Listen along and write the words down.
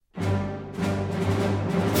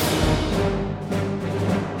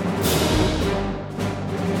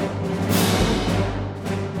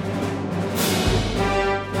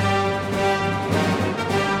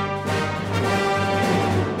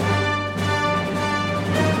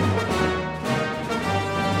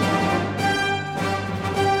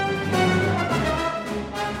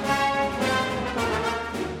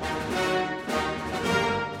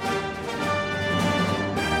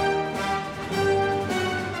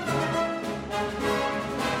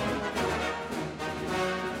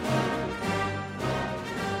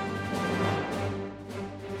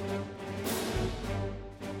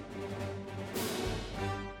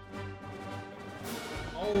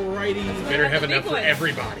Better have enough for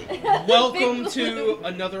everybody. Welcome to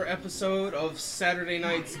another episode of Saturday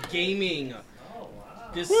Night's Gaming.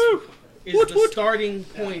 This is the starting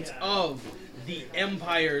point of the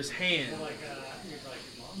Empire's Hand.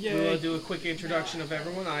 We'll do a quick introduction of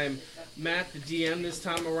everyone. I am Matt, the DM this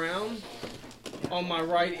time around. On my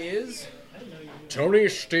right is... Tony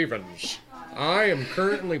Stevens. I am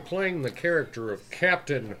currently playing the character of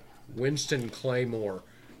Captain Winston Claymore.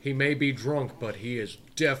 He may be drunk, but he is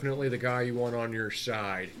definitely the guy you want on your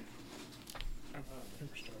side.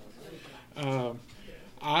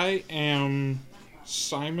 I am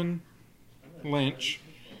Simon Lynch,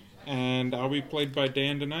 and I'll be played by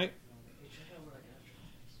Dan tonight.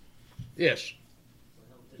 Yes.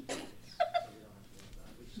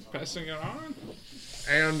 Passing it on.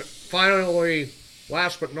 And finally,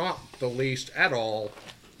 last but not the least at all,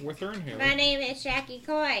 With her in here. My name is Shaki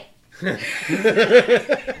Coy.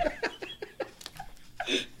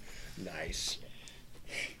 Nice.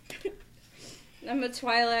 I'm a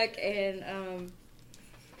Twi'lek and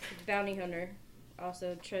bounty hunter,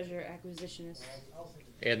 also treasure acquisitionist.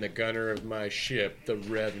 And the gunner of my ship, the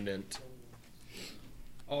Revenant.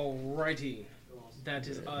 Alrighty. That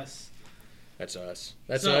is us. That's us.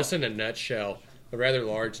 That's So- us in a nutshell. A rather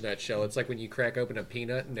large nutshell. It's like when you crack open a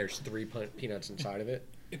peanut and there's three peanuts inside of it.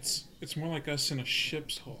 It's more like us in a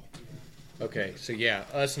ship's hull. Okay, so yeah,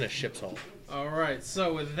 us in a ship's hull. Alright,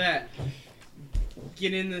 so with that,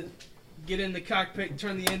 get in the cockpit,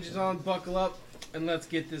 turn the engines on, buckle up, and let's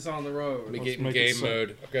get this on the road. Let me Let's get in make it game so.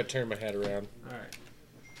 mode. I've got to turn my head around. Alright.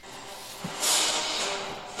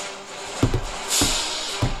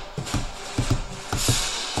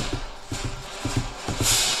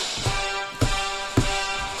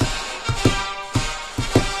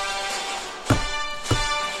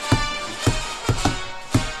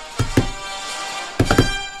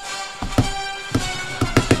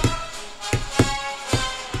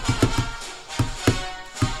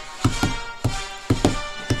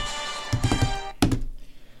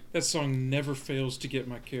 That song never fails to get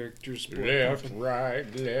my characters Left, right,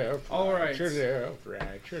 left. Alright. Your left,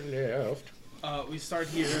 right, your left. We start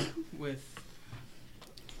here with...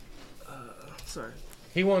 sorry.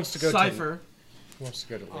 He wants to go Cypher. He wants to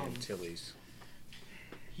go to Tilly's.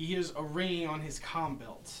 He hears a ringing on his comm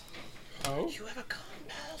belt. Oh? You have a comm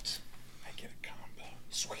belt. I get a combo.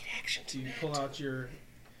 Sweet action. Do you pull out your...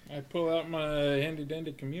 I pull out my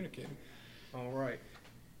handy-dandy communicator. Alright.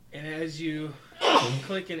 And as you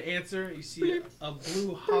click and answer, you see a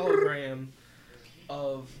blue hologram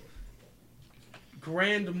of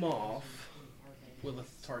Grand Moff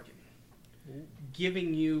Willith Tarkin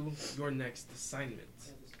giving you your next assignment.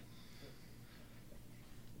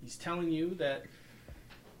 He's telling you that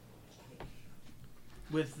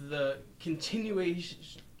with the continuing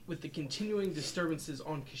disturbances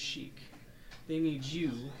on Kashyyyk, they need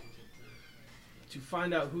you to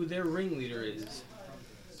find out who their ringleader is.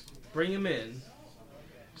 Bring him in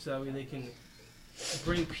so they can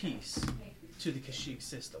bring peace to the Kashyyyk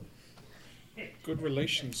system. Good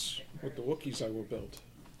relations with the Wookiees I will build.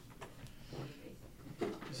 He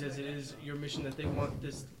says it is your mission that they want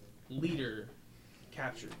this leader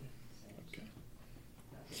captured. Okay.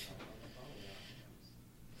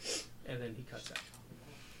 And then he cuts out.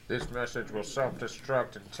 This message will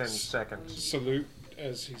self-destruct in 10 seconds. Salute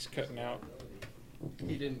as he's cutting out.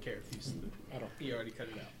 He didn't care if you saluted. I don't. He already cut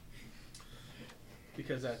it out.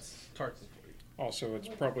 Because that's Tarkin for you. Also, it's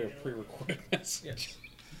probably a pre-recorded message.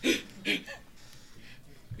 Yes.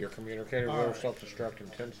 Your communicator will Alright. self-destruct in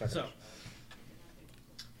 10 seconds. So,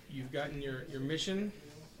 you've gotten your mission.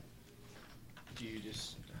 Do you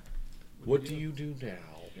just... What do you do now?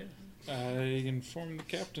 I informed the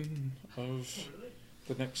captain of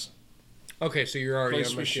the next Okay, so you're already place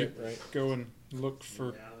on my we ship, should right? go and look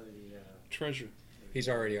for treasure. He's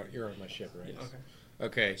already on, you're on my ship, right? Yes. Okay.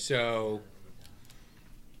 Okay, so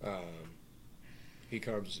he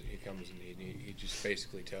comes and he just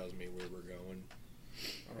basically tells me where we're going.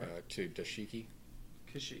 To Dashiki?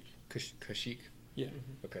 Kashyyyk. Kashyyyk? Yeah.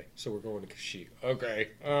 Okay, so we're going to Kashyyyk. Okay.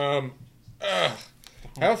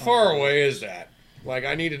 How far away is that? Like,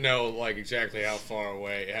 I need to know, like, exactly how far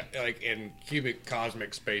away, like, in cubic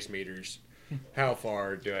cosmic space meters, how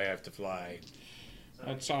far do I have to fly?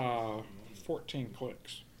 That's 14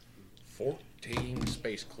 clicks. 14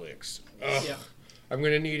 space clicks. Ugh. Yeah. I'm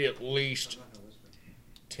going to need at least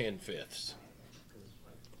 10/5.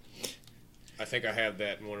 I think I have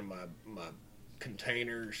that in one of my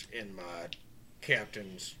containers in my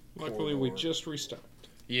captain's Luckily, we corridor. just restocked.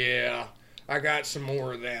 Yeah, I got some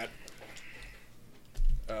more of that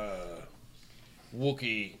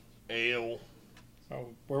Wookiee ale Oh,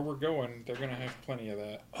 where we're going, they're gonna have plenty of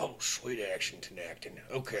that. Oh, sweet action tenactin.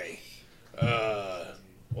 Okay.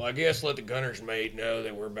 Well, I guess let the gunner's mate know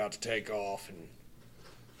that we're about to take off in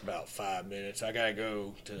about 5 minutes. I gotta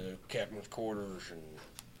go to captain's quarters and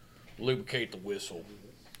lubricate the whistle.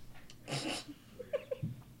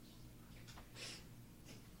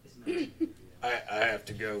 I have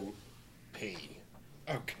to go pee.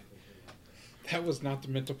 Okay. That was not the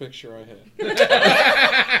mental picture I had.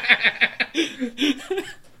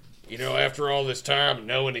 You know, after all this time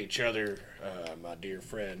knowing each other, my dear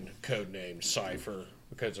friend, codenamed Cypher,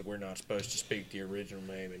 because we're not supposed to speak the original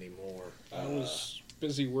name anymore. I was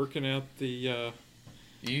busy working out the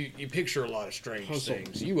You picture a lot of strange puzzle.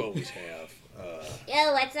 things. You always have.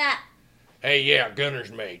 Yo, what's up? Hey, yeah,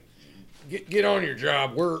 gunner's mate. Get on your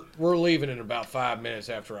job. We're leaving in about 5 minutes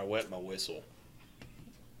after I wet my whistle.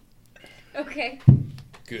 Okay.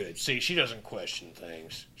 Good. See, she doesn't question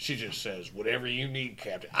things. She just says, whatever you need,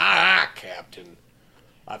 Captain. Aye, Captain.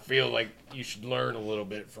 I feel like you should learn a little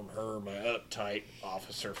bit from her, my uptight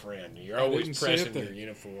officer friend. You're I always didn't say pressing it then. your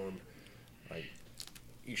uniform. Like,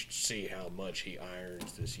 you should see how much he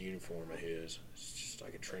irons this uniform of his. It's just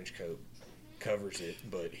like a trench coat. Covers it,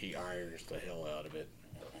 but he irons the hell out of it.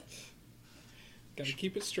 gotta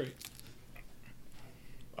keep it straight.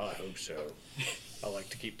 I hope so. I like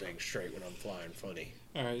to keep things straight when I'm flying funny.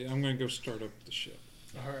 All right, I'm gonna go start up the ship.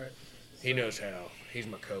 All right. He knows how. He's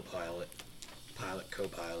my co-pilot.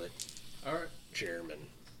 Co-pilot, All right. chairman.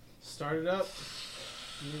 Start it up.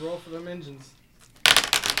 You roll for them engines.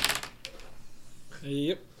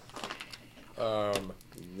 Yep.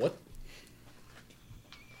 What?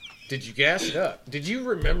 Did you gas it up? Did you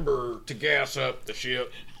remember to gas up the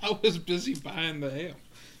ship? I was busy buying the ale.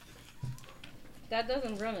 That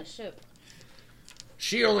doesn't run a ship.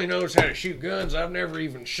 She only knows how to shoot guns. I've never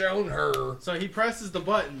even shown her. So he presses the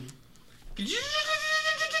button.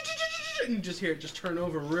 And you just hear it just turn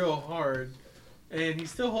over real hard. And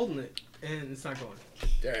he's still holding it. And it's not going.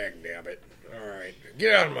 Dagnabbit. Alright.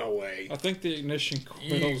 Get out of my way. I think the ignition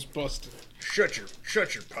coil's busted. Shut your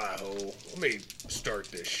pie hole. Let me start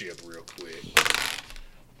this ship real quick.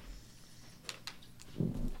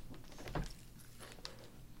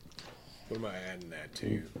 What am I adding that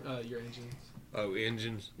to? Your engines. Oh,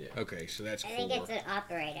 engines? Yeah. Okay, so that's I 4. think it's an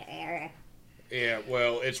operator error. Yeah,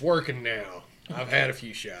 well, it's working now. I've had a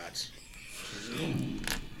few shots.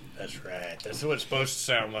 That's right. That's what it's supposed to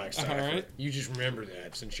sound like, Cypher. All right. You just remember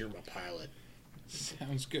that since you're my pilot.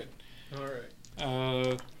 Sounds good. All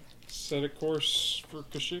right. Set a course for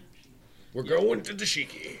Kashyyyk. We're going to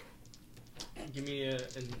Dashiki. Give me an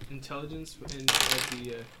intelligence and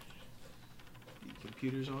the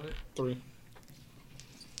computers on it. 3.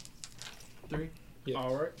 3? Yeah.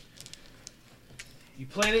 All right. You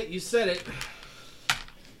plan it, you set it,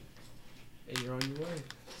 and you're on your way.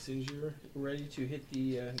 As soon as you're ready to hit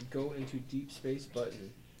the go into deep space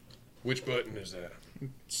button. Which button is that?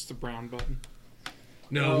 It's the brown button.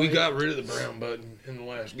 No, Oh, we it- got rid of the brown button in the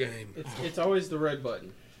last game. It's always the red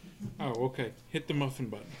button. Oh, okay. Hit the muffin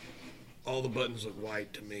button. All the buttons look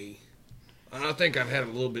white to me. I think I've had a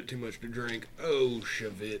little bit too much to drink. Oh,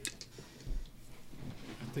 Shavit.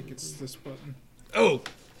 I think it's this button. Oh!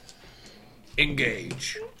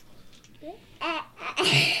 Engage. You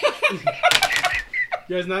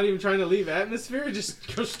guys not even trying to leave atmosphere?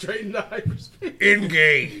 Just go straight into hyperspace?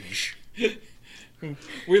 Engage.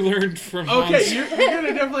 We learned from Okay, Hans. you're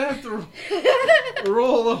gonna definitely have to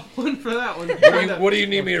roll a one for that one. What do you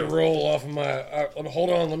need me to roll off of my... hold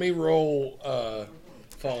on, let me roll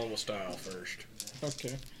Follow the Style first.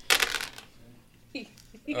 Okay.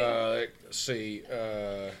 Let's see. 4,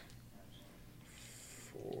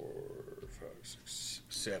 5, 6,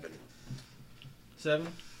 7 7?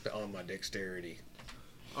 on my dexterity.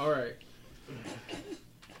 Alright.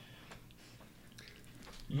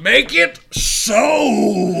 Make it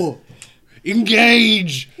so!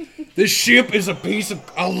 Engage! This ship is a piece of...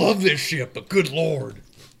 I love this ship, but good lord.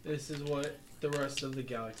 This is what the rest of the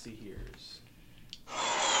galaxy hears.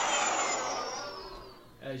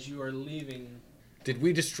 As you are leaving... Did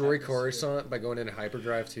we destroy Coruscant by going into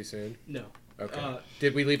hyperdrive too soon? No. Okay.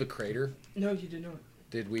 Did we leave a crater? No, you did not.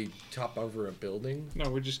 Did we top over a building? No,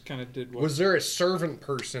 we just kind of did what... Was there a servant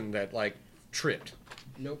person that, like, tripped?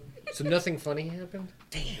 Nope. So nothing funny happened?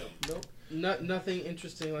 Damn. Nope. Nothing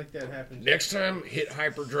interesting like that happened. Next time, hit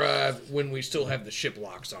hyperdrive when we still have the ship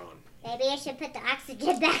locks on. Maybe I should put the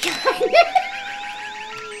oxygen back on.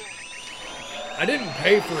 I didn't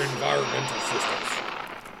pay for environmental systems.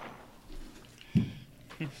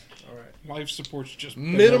 Alright. Life support's just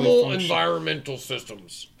Minimal barely functioning. environmental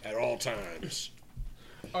systems at all times.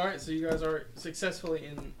 Alright, so you guys are successfully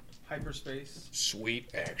in hyperspace. Sweet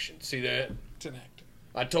action. See that? It's an actor.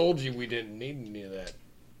 I told you we didn't need any of that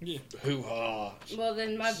Yeah. hoo-ha. Well,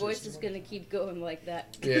 then my voice is gonna keep going like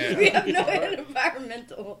that. Yeah. We have no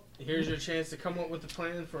environmental. Here's your chance to come up with a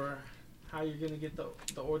plan for how you're gonna get the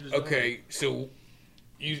orders. Okay, so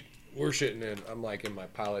we're sitting in. I'm like in my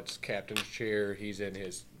pilot's captain's chair. He's in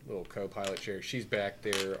his little co-pilot chair. She's back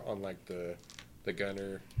there on like the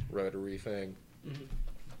gunner rotary thing. Mhm.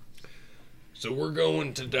 So we're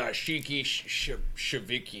going to Dashiki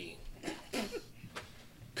Shaviki.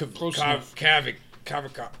 Close enough.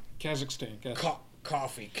 Kazakhstan. Yes.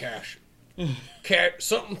 Coffee cash.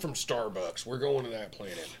 Something from Starbucks. We're going to that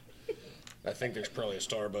planet. I think there's probably a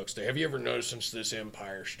Starbucks there. Have you ever noticed since this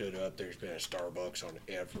empire stood up, there's been a Starbucks on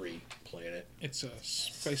every planet? It's a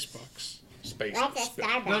space box. Space. That's a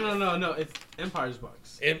Starbucks. No. It's Empire's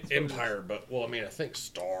Bucks. Empire, but well, I mean, I think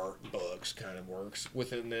Starbucks kind of works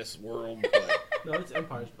within this world, but No, it's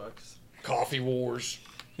Empire's Bucks. Coffee Wars,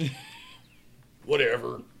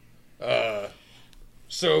 whatever.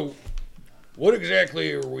 So, what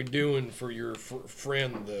exactly are we doing for your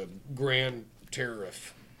friend, the Grand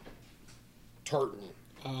Tariff tartar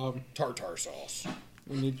sauce?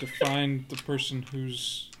 We need to find the person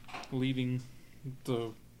who's leading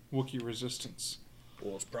the Wookiee resistance.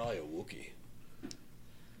 Well, it's probably a Wookiee.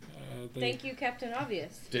 Thank you, Captain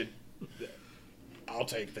Obvious. I'll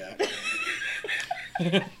take that.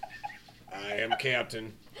 I am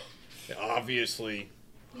captain. Obviously,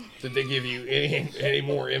 did they give you any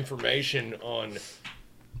more information on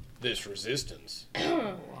this resistance?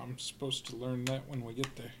 Oh, I'm supposed to learn that when we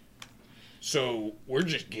get there. So we're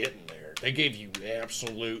just getting there. They gave you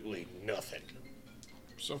absolutely nothing.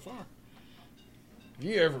 So far.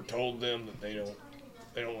 You ever told them that they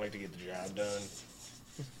don't like to get the job done?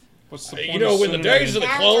 What's the Hey, point you know, of in the sending days of the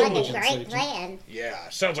Sounds Clone like a Wars. great plan. Yeah,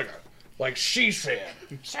 sounds like she said.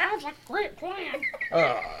 Sounds like a great plan.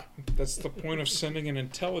 That's the point of sending an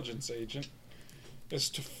intelligence agent, is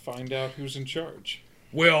to find out who's in charge.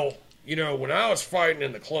 Well, you know, when I was fighting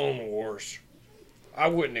in the Clone Wars, I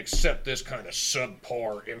wouldn't accept this kind of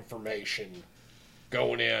subpar information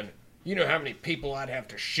going in. You know how many people I'd have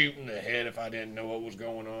to shoot in the head if I didn't know what was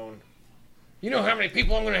going on? You know how many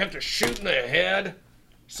people I'm going to have to shoot in the head,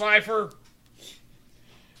 Cypher?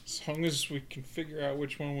 As long as we can figure out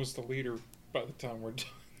which one was the leader by the time we're done.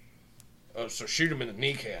 Oh, so shoot them in the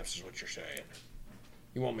kneecaps is what you're saying.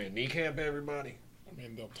 You want me to kneecap everybody? I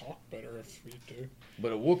mean, they'll talk better if we do.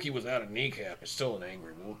 But a Wookiee without a kneecap is still an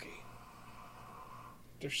angry Wookiee.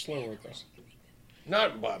 They're slower, though.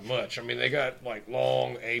 Not by much. I mean, they got, like,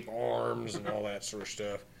 long ape arms and all that sort of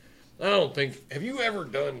stuff. I don't think... Have you ever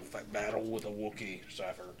done battle with a Wookiee,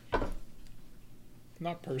 Cypher?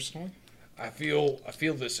 Not personally. I feel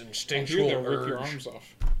this I hear instinctual they'll rip your urge. arms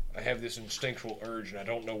off. I have this instinctual urge, and I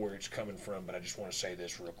don't know where it's coming from, but I just want to say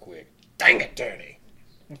this real quick. Dang it, Danny!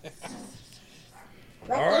 Wookiees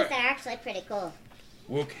right. are actually pretty cool.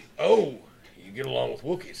 Wookiee. Oh, you get along with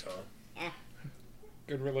Wookiees, huh?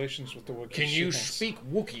 Good relations with the Wookiees. Can you She has. speak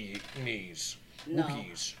Wookieese? No.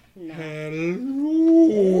 Wookiees. No.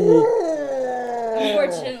 Hello.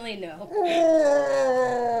 Unfortunately, no.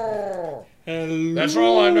 Hello. That's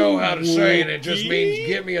all I know how to say, and it just means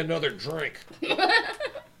get me another drink.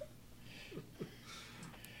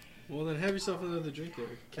 Well, then have yourself another drink there,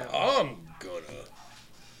 Captain. I'm gonna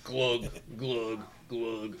glug, glug,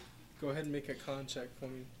 glug. Go ahead and make a con check for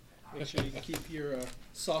me. Make sure you keep your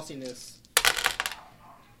sauciness.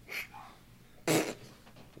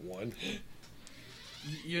 1.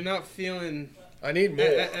 You're not feeling I need more.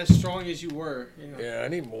 as strong as you were. You know. Yeah, I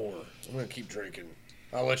need more. I'm gonna keep drinking.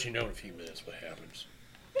 I'll let you know in a few minutes what happens.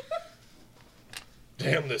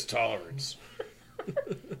 Damn this tolerance.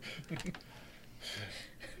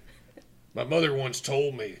 My mother once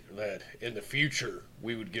told me that in the future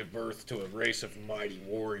we would give birth to a race of mighty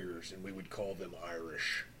warriors and we would call them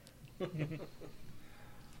Irish.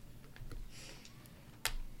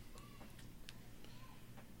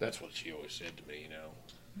 That's what she always said to me, you know.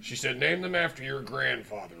 She said, name them after your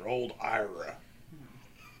grandfather, old Ira.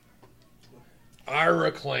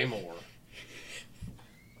 Ira Claymore.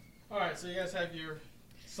 All right, so you guys have your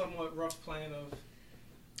somewhat rough plan of.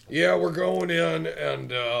 Yeah, we're going in and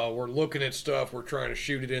we're looking at stuff. We're trying to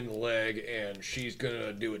shoot it in the leg, and she's going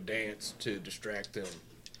to do a dance to distract them.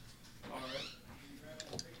 All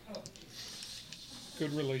right.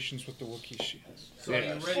 Good relations with the Wookiees she has. So Yeah. are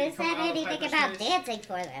you Who ready to come said out of anything about hyperspace? dancing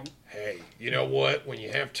for them? Hey, you know what? When you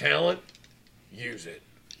have talent, use it.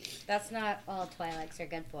 That's not all Twi'leks are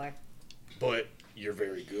good for. But you're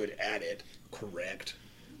very good at it, correct?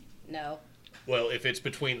 No. Well, if it's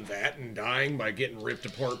between that and dying by getting ripped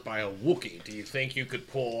apart by a Wookiee, do you think you could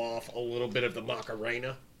pull off a little bit of the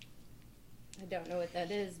Macarena? I don't know what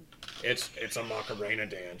that is. It's a Macarena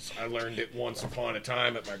dance. I learned it once upon a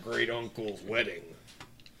time at my great uncle's wedding.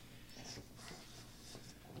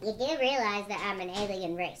 You do realize that I'm an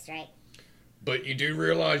alien race, right? But you do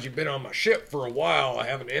realize you've been on my ship for a while. I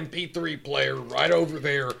have an MP3 player right over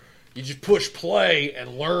there. You just push play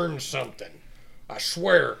and learn something. I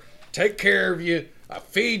swear, take care of you. I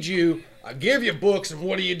feed you. I give you books, and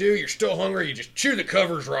what do? You're still hungry. You just chew the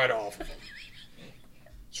covers right off of them.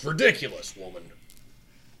 It's ridiculous, woman.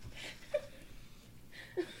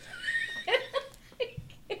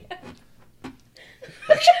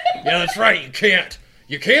 Yeah, that's right. You can't.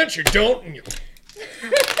 You can't, you don't, and you...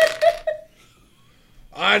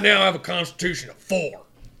 I now have a constitution of 4.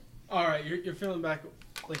 All right, you're feeling back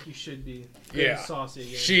like you should be. Yeah. Saucy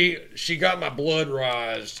again. She got my blood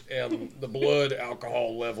rised, and the blood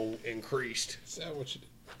alcohol level increased. Is that what you did?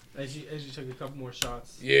 As you took a couple more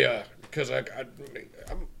shots. Yeah, because I'm...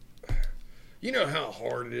 You know how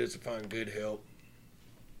hard it is to find good help?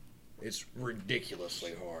 It's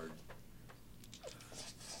ridiculously hard.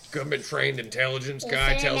 Government-trained intelligence You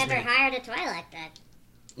guy should have tells never me... hired a Twilight then.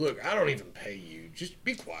 Look, I don't even pay you. Just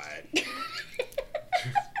be quiet.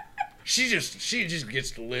 She just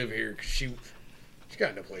gets to live here because she's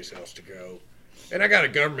got no place else to go. And I got a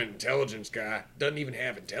government intelligence guy, doesn't even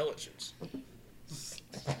have intelligence.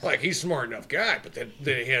 Like, he's a smart enough guy, but that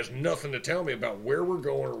he has nothing to tell me about where we're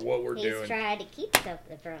going or what we're He's doing. trying to keep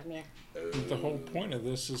something from you. The whole point of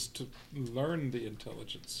this is to learn the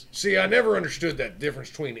intelligence. See, I never understood that difference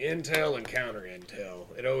between intel and counter intel.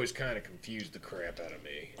 It always kind of confused the crap out of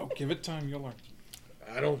me. Oh, give it time, you'll learn.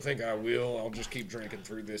 I don't think I will. I'll just keep drinking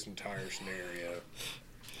through this entire scenario.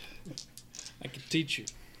 I can teach you.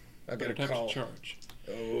 I But got I'd to have call. to charge.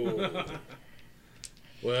 Oh.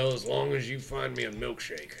 Well, as long as you find me a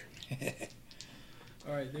milkshake.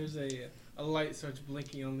 All right, there's a light starts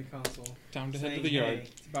blinking on the console. Time to head to saying, the yard. "Hey,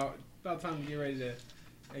 it's about time to get ready to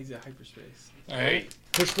exit hyperspace." All Hey, right.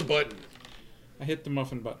 push the button. I hit the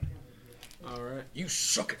muffin button. All right, You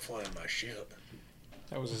suck at flying my ship.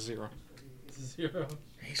 That was a 0. 0.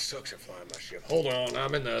 He sucks at flying my ship. Hold on,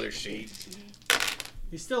 I'm in the other seat.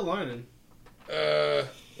 He's still learning.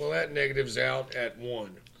 Well, that negative's out at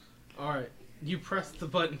 1. All right, you press the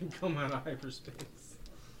button and come out of hyperspace.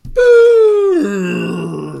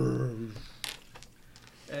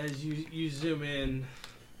 As you zoom in,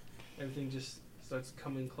 everything just starts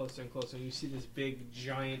coming closer and closer. You see this big,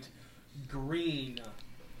 giant, green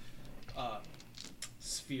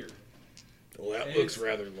sphere. Well, that It's- looks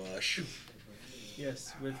rather lush.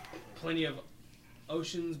 Yes, with plenty of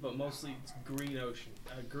oceans, but mostly it's green ocean,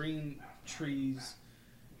 green trees.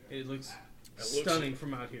 It looks That looks- stunning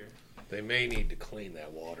from out here. They may need to clean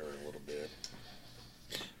that water a little bit.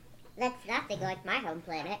 That's nothing like my home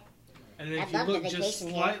planet. And then I'd if you love to look just vacation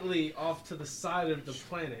here. slightly off to the side of the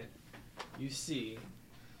planet, you see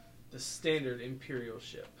the standard Imperial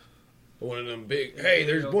ship. One of them big... Hey,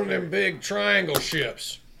 there's one of them big triangle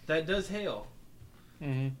ships. That does hail.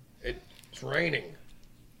 Mm-hmm. It's raining.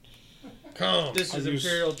 Come. This is I'll use-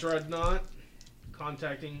 Imperial Dreadnought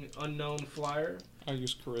contacting unknown flyer. I'll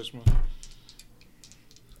use charisma.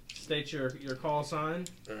 State your call sign.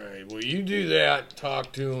 Alright, well, you do that.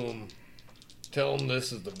 Talk to them. Tell them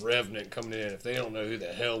this is the Revenant coming in. If they don't know who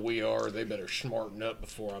the hell we are, they better smarten up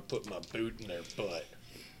before I put my boot in their butt.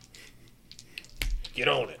 Get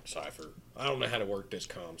on it, Cypher. I don't know how to work this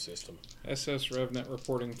comm system. SS Revenant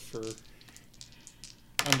reporting for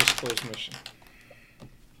undisclosed mission.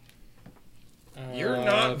 You're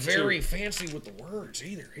not 2. very fancy with the words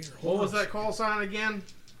either. Here, hold What was on. that call sign again?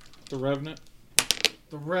 The Revenant.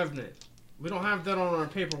 The Revenant. We don't have that on our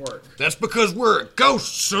paperwork. That's because we're a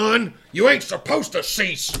ghost, son. You ain't supposed to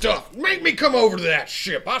see stuff. Make me come over to that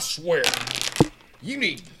ship, I swear. You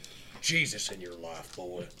need Jesus in your life,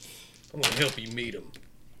 boy. I'm gonna help you meet him.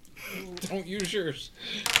 Don't use yours.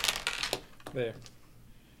 There.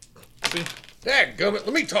 See? Dadgummit,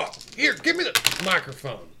 let me talk. Here, give me the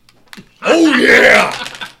microphone. Oh, yeah!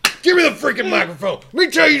 Give me the freaking microphone. Let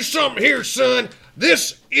me tell you something here, son.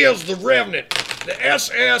 This is the Revenant. The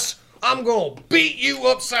SS, I'm gonna beat you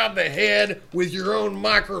upside the head with your own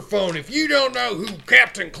microphone. If you don't know who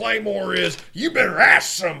Captain Claymore is, you better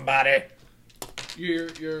ask somebody. Your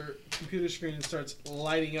computer screen starts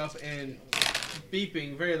lighting up and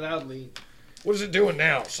beeping very loudly, What is it doing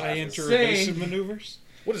now, I Cypher? enter Saying- evasive maneuvers.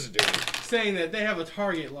 What is it doing? saying that they have a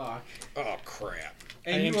target lock, Oh, crap.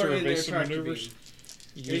 and I you enter are in their evasive tractor maneuvers. beam.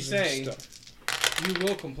 Using say- stuff. You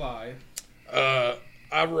will comply.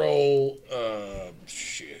 I roll,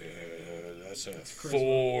 shit. That's a charisma.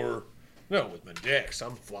 4. No, with my dex,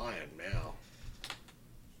 I'm flying now.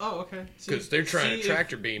 Oh, okay. 'Cause they're trying to if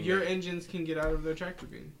tractor beam Your me. engines can get out of their tractor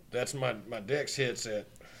beam. That's my dex hits at,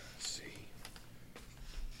 let's see,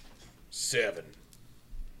 7.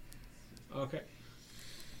 Okay.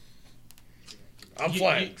 I'm You-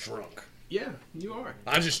 flying you- drunk. Yeah, you are.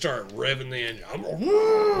 I just start revving the engine.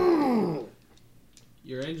 I'm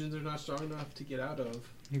Your engines are not strong enough to get out of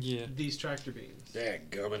Yeah. these tractor beams.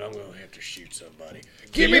 Dadgummit, I'm gonna have to shoot somebody.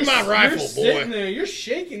 Give me my rifle, You're sitting boy. there, you're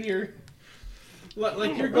shaking your...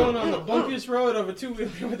 Like you're going on the bumpiest road of a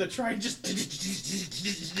two-wheeler with a tri... Just...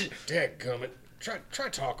 Dadgummit. Try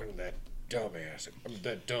talking to that dumbass.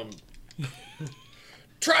 That dumb...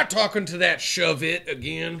 Try talking to that shove it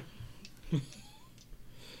again.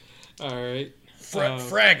 All right.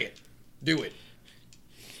 Frag it. Do it.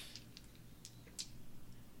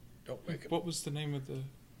 Don't make it. What was the name of the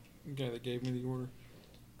guy that gave me the order?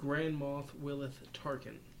 Grand Moff Willith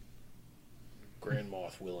Tarkin. Grand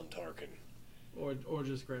Moff Willin Tarkin. Or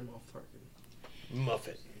just Grand Moff Tarkin.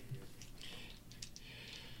 Muffet.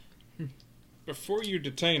 Before you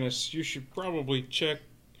detain us, you should probably check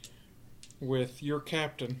with your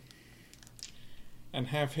captain and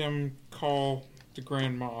have him call the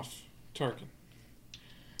Grand Moff Tarkin.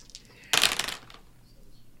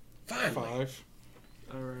 Finally. 5.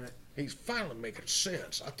 Alright. He's finally making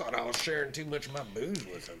sense. I thought I was sharing too much of my booze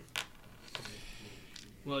with him.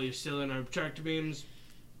 Well, you're still in our tractor beams.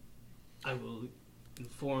 I will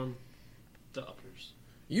inform the uppers.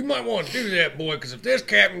 You might want to do that, boy, because if this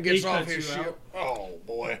captain gets He off cuts his you ship, out. oh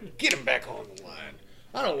boy, get him back on the line.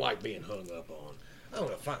 I don't like being hung up on. I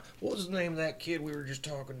want to find. What was the name of that kid we were just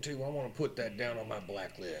talking to? I want to put that down on my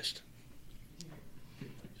blacklist.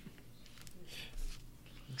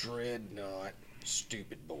 Dreadnought,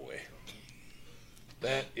 stupid boy.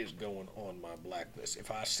 That is going on my blacklist. If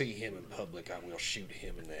I see him in public, I will shoot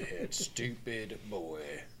him in the head. Stupid boy.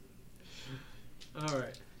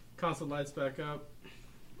 Alright. Console lights back up.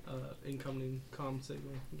 Incoming comm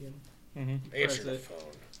signal again. Answer the it. phone.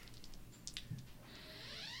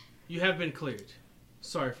 You have been cleared.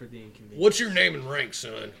 Sorry for the inconvenience. What's your name and rank,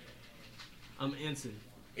 son? I'm Ensign.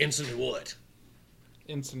 Ensign what?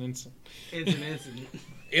 Ensign.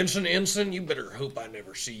 Ensign. Ensign, you better hope I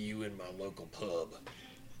never see you in my local pub.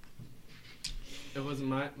 It wasn't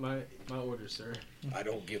my order, sir. I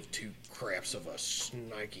don't give 2 craps of a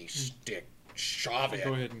snikey stick. Shove it.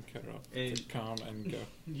 Go ahead and cut it off. And- The comm and go.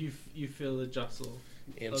 You feel the jostle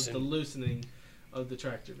of Ensign. the loosening of the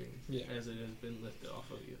tractor beam Yeah. as it has been lifted off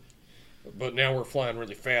of you. But now we're flying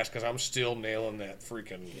really fast because I'm still nailing that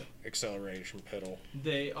freaking acceleration pedal.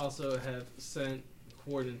 They also have sent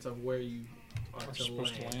coordinates of where you are We're to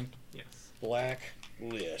supposed to land. Yes.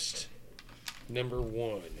 Blacklist. Number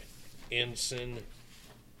 1. Ensign.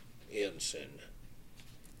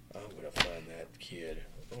 I'm going to find that kid.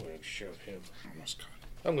 I'm going to shove him. Almost caught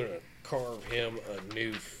I'm going to carve him a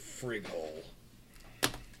new frig hole.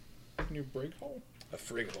 it. New break hole? A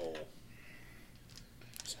frig hole.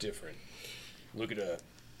 It's different. Look at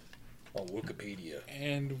on Wikipedia.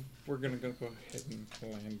 And we're going to go ahead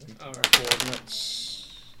and land into All our right. coordinates.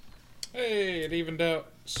 Hey, it evened out.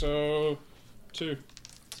 So, 2.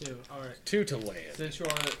 2. All right. 2 to land. Since you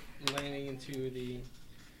are landing into the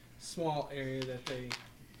small area that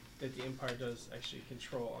the Empire does actually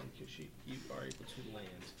control on Kashyyyk, you are able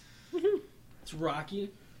to land. It's rocky.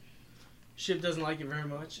 Ship doesn't like it very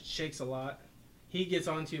much. It shakes a lot. He gets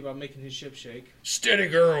on to you about making his ship shake. Steady,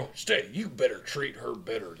 girl. Steady. You better treat her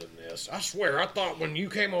better than this. I swear, I thought when you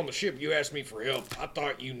came on the ship, you asked me for help. I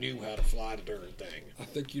thought you knew how to fly the darn thing. I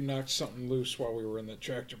think you knocked something loose while we were in that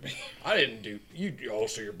tractor beam. I didn't do. You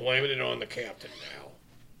also, you're blaming it on the captain now.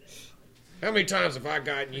 How many times have I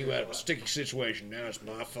gotten you out of a sticky situation? Now it's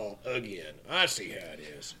my fault again. I see how it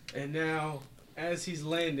is. And now, as he's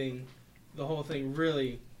landing, the whole thing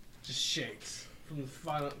really just shakes. From the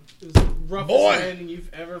final, it was the roughest Boy! landing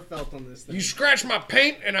you've ever felt on this thing. You scratch my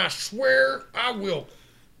paint, and I swear I will.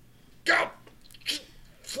 Go.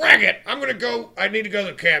 Frag it. I'm gonna go. I need to go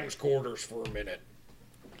to the captain's quarters for a minute.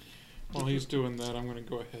 While he's doing that, I'm going to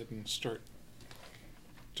go ahead and start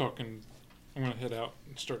talking. I'm going to head out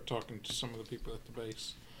and start talking to some of the people at the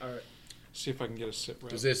base. All right. See if I can get a sit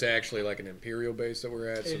rep. Is this actually like an Imperial base that we're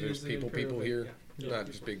at? So It there's is an people Imperial base, here? yeah. Not Yeah.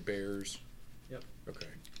 just big bears? Yep. Okay.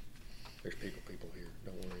 There's people here.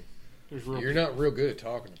 Don't worry. There's real You're not real good at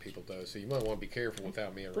talking to people, though, so you might want to be careful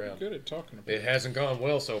without me pretty around. good at talking to It people. hasn't gone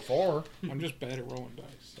well so far. I'm just bad at rolling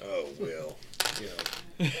dice. Oh, well.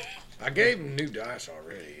 You know. I gave him new dice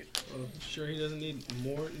already. Well, sure he doesn't need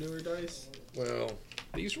more newer dice? Well,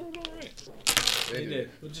 These rolled all right. they He did.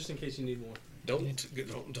 Well, just in case you need more.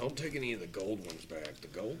 Don't take any of the gold ones back. The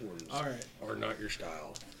gold ones All right. are not your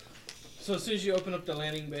style. So as soon as you open up the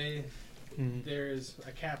landing bay, Mhm. there's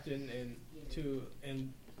a captain and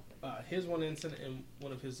his one ensign and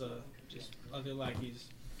one of his just other lackeys.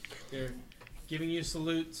 They're giving you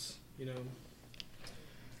salutes,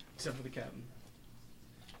 except for the captain.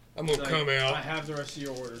 I'm gonna He's come like, out. I have the rest of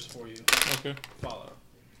your orders for you. Okay. Follow.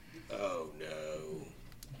 Oh no.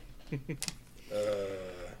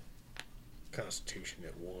 Constitution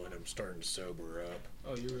at 1. I'm starting to sober up.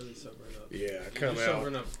 Oh, you're really sobering up. Yeah, I You're come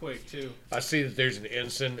sobering out. up quick too. I see that there's an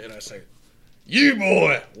ensign, and I say, "You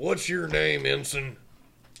boy, what's your name, ensign?"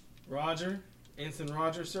 Roger, Ensign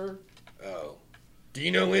Roger, sir. Oh, do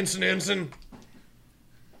you know Ensign?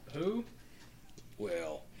 Who?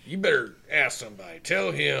 Well, you better ask somebody.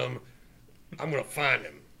 Tell him I'm gonna find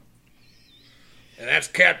him, and that's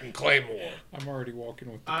Captain Claymore. I'm already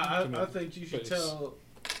walking with the I think you should base. tell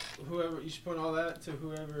whoever. You should point all that to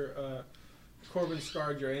whoever Corbin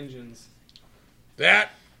scarred your engines.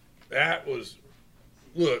 That was.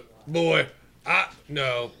 Look, boy, I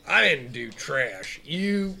didn't do trash.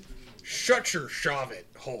 You shut your shovit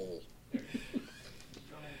hole.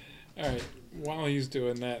 Alright, while he's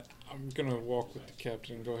doing that, I'm gonna walk with the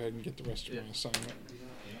captain and go ahead and get the rest of my assignment.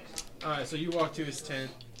 All right, so you walk to his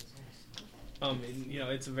tent. And,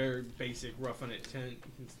 it's a very basic, rough-on-it tent.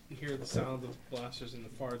 You can hear the sound of blasters in the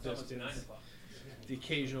far distance. The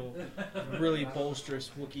occasional, really bolsterous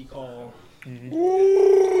Wookiee call.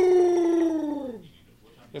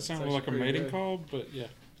 That sounded actually like a pretty mating good. call, but yeah.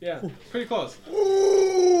 Yeah, pretty close.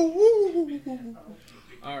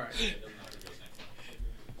 All right.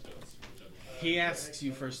 He asks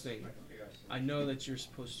you first thing. I know that you're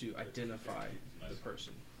supposed to identify the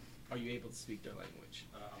person. Are you able to speak their language?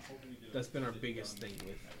 That's been our biggest thing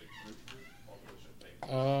with.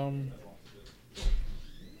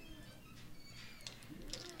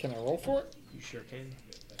 Can I roll for it? You sure can.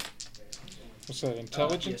 What's that, Yes,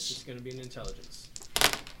 intelligence? it's going to be an intelligence.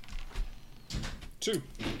 2.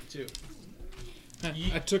 2.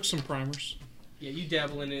 I took some primers. Yeah, you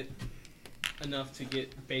dabble in it enough to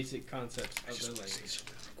get basic concepts of their language.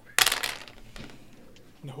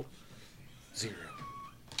 Nope. 0.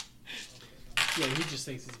 Yeah, he just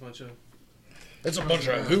thinks it's a bunch of. It's a bunch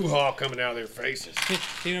of hoo-ha coming out of their faces.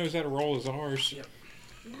 He knows how to roll as ours. Yep.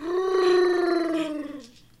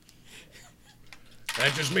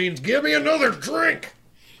 That just means give me another drink.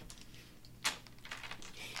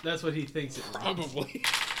 That's what he thinks it. Probably.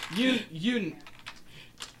 You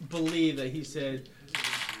believe that he said,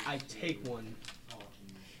 "I take one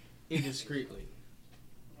indiscreetly."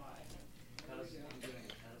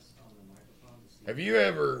 Have you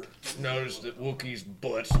ever noticed that Wookiees'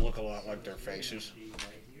 butts look a lot like their faces?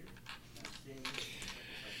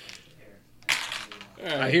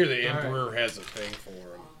 I hear the All right. Emperor has a thing for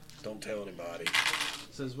them. Don't tell anybody.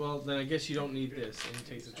 Says, "Well, then I guess you don't need this." And he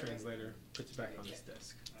takes the translator, puts it back on his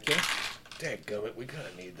desk. Okay. Dadgummit, we kind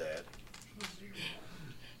of need that.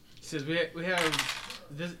 He says, "We have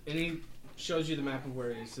this," and he shows you the map of where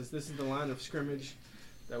it is. He says, "This is the line of scrimmage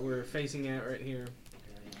that we're facing at right here.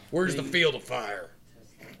 Where's the field of fire?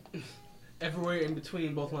 Everywhere in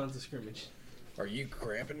between both lines of scrimmage. Are you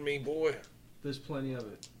cramping me, boy? There's plenty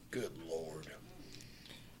of it." Good Lord.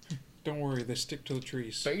 Don't worry, they stick to the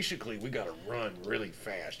trees. Basically, we got to run really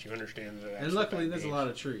fast. You understand that? And luckily, there's a lot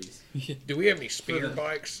of trees. Do we have any speeder the-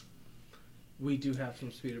 bikes? We do have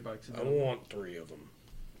some speeder bikes I available. want 3 of them.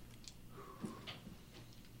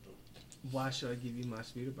 Why should I give you my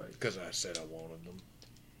speeder bike? Because I said I wanted them.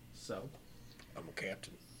 So, I'm a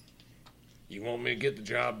captain. You want me to get the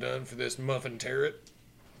job done for this muffin turret?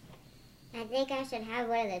 I think I should have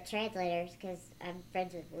one of the translators because I'm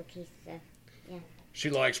friends with Wookiees, so yeah. She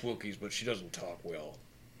likes Wookiees, but she doesn't talk well.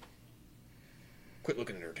 Quit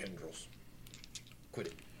looking at her tendrils. Quit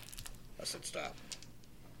it. I said stop.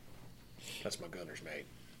 That's my gunner's mate.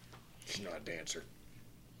 She's not a dancer.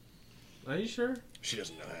 are you sure? She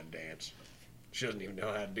doesn't know how to dance. She doesn't even know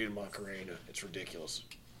how to do the Macarena. It's ridiculous.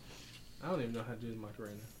 I don't even know how to do the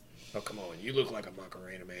Macarena. Oh, come on. You look like a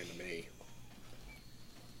Macarena man to me.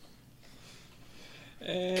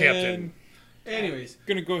 And Captain. Anyways,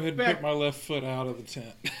 Gonna go ahead and Back- put my left foot out of the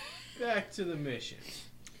tent. back to the mission.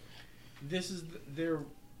 This is their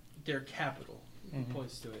capital. He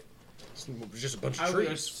points to it. It's just a bunch of I would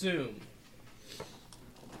trees. assume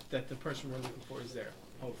that the person we're looking for is there.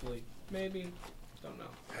 Hopefully. Maybe. Don't know.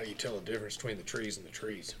 How do you tell the difference between the trees and the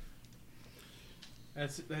trees? That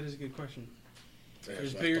is a good question. Yeah,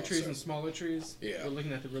 There's I bigger thought trees so. and smaller trees. Yeah. We're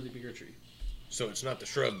looking at the really bigger tree. So it's not the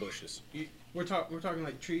shrub bushes. We're talking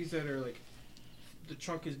like trees that are like the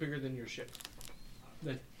trunk is bigger than your ship.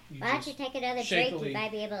 The Why don't you take another drink? shakily- You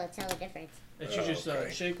might be able to tell the difference. That you just okay.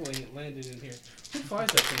 shakily landed in here. Who flies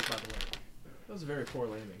that thing, by the way? That was a very poor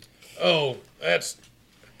landing. Oh, that's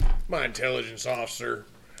my intelligence officer.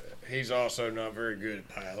 He's also not very good at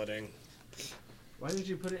piloting. Why did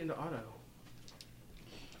you put it into auto?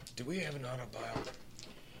 Do we have an autopilot?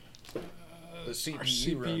 The CPU, Our runs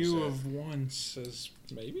CPU that. of 1 says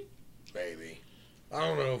maybe? Maybe. I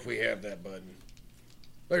don't know if we have that button.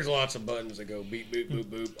 There's lots of buttons that go beep, boop, boop,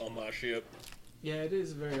 boop on my ship. Yeah, it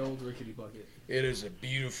is a very old rickety bucket. It is a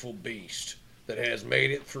beautiful beast that has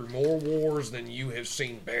made it through more wars than you have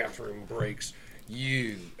seen bathroom breaks.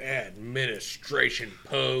 You administration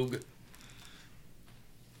pogue.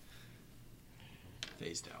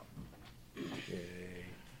 Phased out.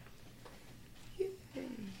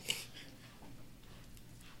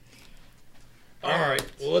 All right,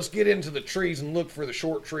 well, let's get into the trees and look for the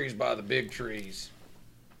short trees by the big trees.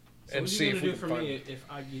 So And what are see you if gonna we do can for find me if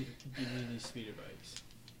I give you these speeder bikes?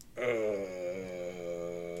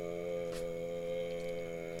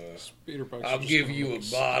 Speeder bikes. I'll are just give gonna you look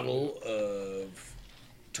a bottle of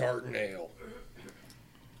tartan ale.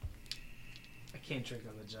 I can't drink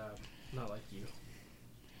on the job. Not like you.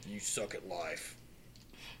 You suck at life.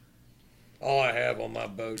 All I have on my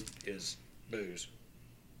boat is booze.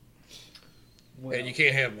 Well, And you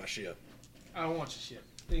can't have my ship. I don't want your shit.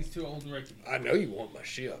 Thing's too old and rickety. I know you want my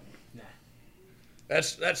ship. Nah.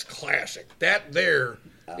 That's classic. That there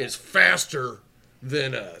is faster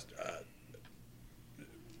than a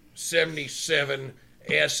 77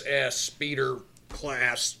 SS Speeder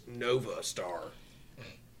class Nova Star.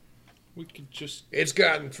 We could just It's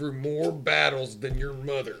gotten through more battles than your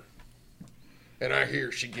mother. And I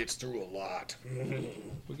hear she gets through a lot.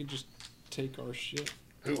 take our shit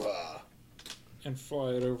Hoo-ha. and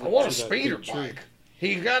fly it over. I want a to that speeder big tree. bike.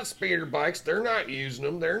 He's got speeder bikes. They're not using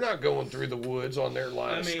them. They're not going through the woods on their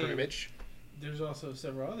line of scrimmage. There's also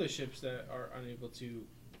several other ships that are unable to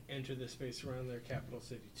enter the space around their capital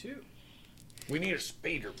city, too. We need a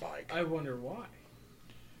speeder bike. I wonder why.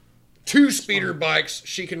 2 speeder bikes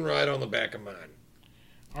she can ride on the back of mine.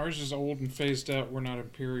 Ours is old and phased out. We're not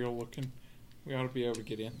Imperial looking. We ought to be able to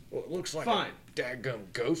get in. Well, it looks like Fine. a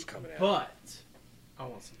dadgum ghost coming out. But I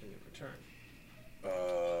want something in return.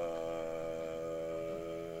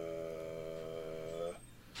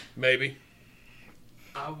 Maybe.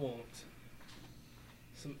 I want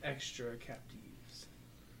some extra captives.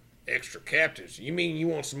 Extra captives. You mean you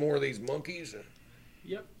want some more of these monkeys?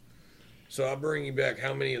 Yep. So I'll bring you back.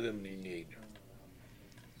 How many of them do you need?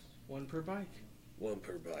 1 per bike. 1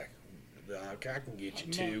 per bike. I can get you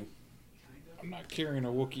I'm 2. I'm not carrying a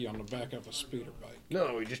Wookiee on the back of a speeder bike.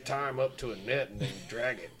 No, we just tie him up to a net and then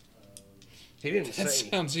drag it. He didn't That say.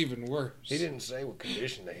 sounds even worse. He didn't say what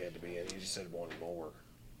condition they had to be in. He just said 1 more.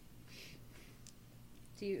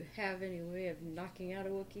 Do you have any way of knocking out a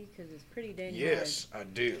Wookiee? Because it's pretty dang Yes, I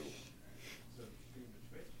do.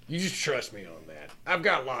 You just trust me on that. I've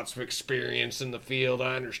got lots of experience in the field.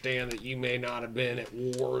 I understand that you may not have been at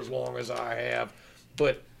war as long as I have,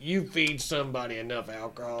 but you feed somebody enough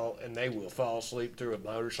alcohol and they will fall asleep through a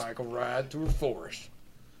motorcycle ride through a forest.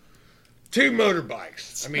 2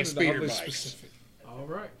 motorbikes. I mean, Sounded speeder oddly bikes. specific. All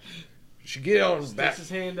right. Should get on back. Sticks his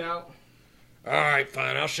hand out. All right,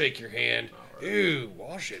 fine. I'll shake your hand. All right. Ooh,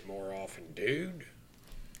 wash it more often, dude.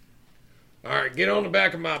 All right, get on the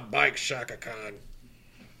back of my bike, Shaka Khan.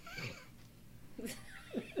 hard.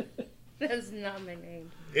 That's not my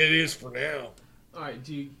name. It is for now. All right.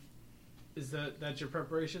 Is that your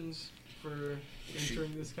preparations for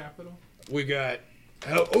entering this capital? We got.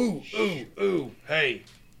 Oh, ooh. Hey.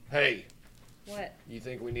 What? You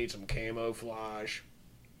think we need some camouflage?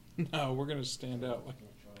 No, we're gonna stand out like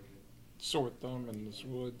sore thumb in this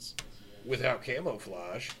woods Without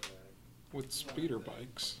camouflage, with speeder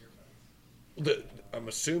bikes. I'm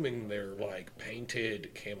assuming they're like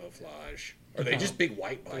painted camouflage. Are they just big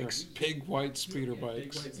white They're bikes? big white speeder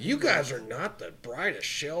bikes. You guys are not the brightest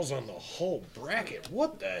shells on the whole bracket.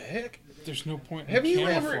 What the heck? There's no point in Have you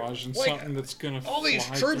ever- camouflage in like, something that's gonna All these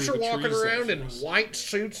fly troops through are the walking trees around at in us. white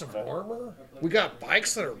suits of armor. We got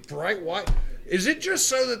bikes that are bright white. Is it just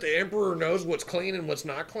so that the Emperor knows what's clean and what's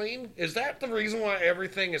not clean? Is that the reason why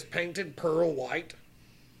everything is painted pearl white?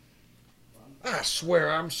 I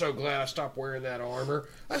swear I'm so glad I stopped wearing that armor.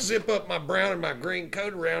 I zip up my brown and my green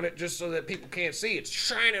coat around it just so that people can't see. It's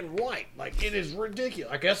shining white. Like, it is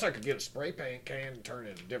ridiculous. I guess I could get a spray paint can and turn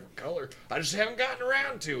it a different color. I just haven't gotten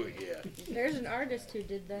around to it yet. There's an artist who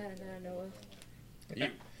did that I know of.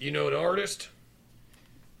 You know an artist?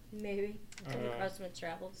 Maybe. In the Cosmic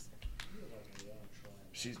Travels.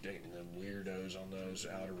 She's dating them weirdos on those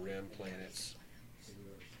outer rim planets.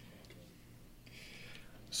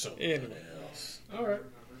 something Anyway. else. All right.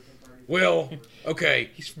 Well, okay.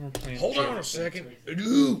 He's from a planet. Hold on a second.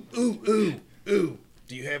 Ooh. Do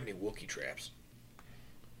you have any Wookiee traps?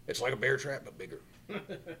 It's like a bear trap, but bigger.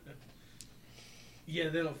 Yeah,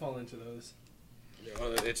 they don't fall into those.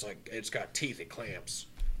 It's like it's got teeth and clamps.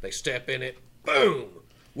 They step in it, boom.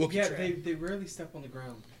 Wookiee Yeah, trap. they rarely step on the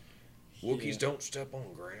ground. Wookiees don't step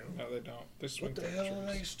on ground. No, they don't. They swing What the through hell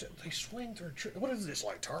are trees. they swing through trees? What is this,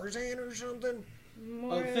 like Tarzan or something?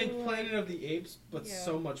 More Think like Planet of the Apes, but Yeah.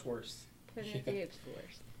 so much worse. Planet of the Apes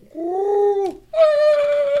worse. Ooh,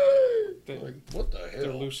 They, like, what the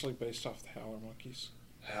they're hell? loosely based off the howler monkeys.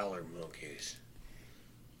 Howler monkeys.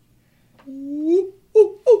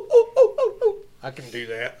 I can do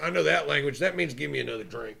that. I know that language. That means give me another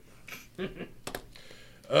drink.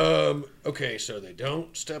 Okay, so they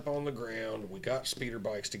don't step on the ground. We got speeder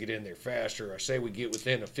bikes to get in there faster. I say we get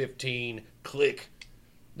within a 15 click.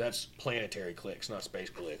 That's planetary clicks, not space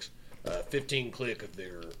clicks. 15 click of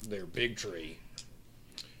their big tree.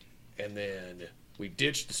 And then we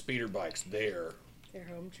ditch the speeder bikes there. Their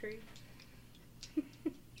home tree.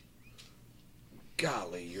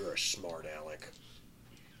 Golly, you're a smart aleck.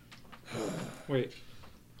 Wait,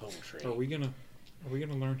 Home tree. are we gonna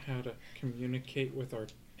learn how to communicate with our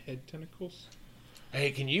head tentacles?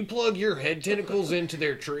 Hey, can you plug your head tentacles into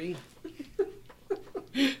their tree?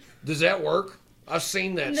 Does that work? I've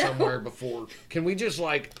seen that No. somewhere before. Can we just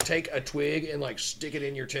like take a twig and like stick it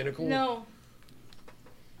in your tentacle? No.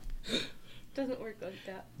 Doesn't work like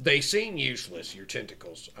that. They seem useless, your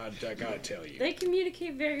tentacles. I gotta tell you. They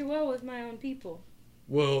communicate very well with my own people.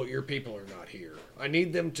 Well, your people are not here. I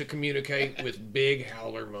need them to communicate with big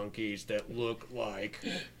howler monkeys that look like,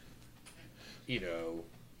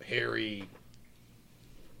 hairy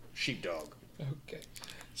sheepdog. Okay,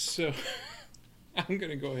 so I'm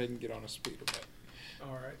gonna go ahead and get on a speeder bike.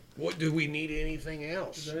 All right. What do we need? Anything Is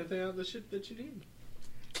else? there anything out that you need?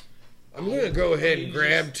 I'm gonna go ahead and You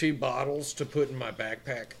grab just- 2 bottles to put in my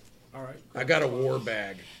backpack. All right. I got a war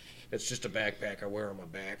bag. It's just a backpack I wear on my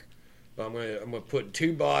back. But I'm gonna put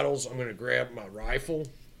 2 bottles. I'm gonna grab my rifle,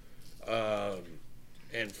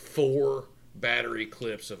 and 4 battery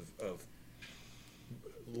clips of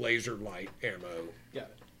laser light ammo. Got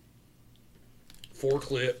it. 4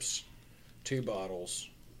 clips, 2 bottles,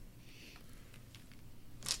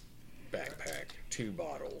 backpack, 2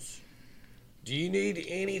 bottles. Do you need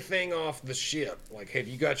anything off the ship? Like, have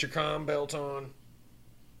you got your comm belt on?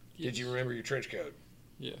 Did you remember your trench coat?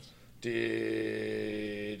 Yes.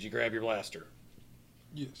 Did you grab your blaster?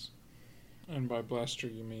 Yes. And by blaster,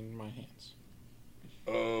 you mean my hands.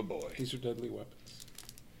 Oh boy. These are deadly weapons.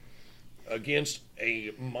 Against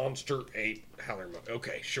a monster ape howler.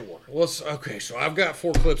 Okay, sure. Okay, so I've got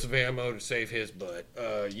 4 clips of ammo to save his butt.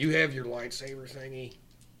 You have your lightsaber thingy?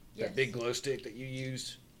 Yes. That big glow stick that you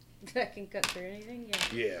used? That can cut through anything.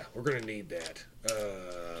 Yeah. Yeah, we're gonna need that.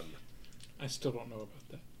 I still don't know about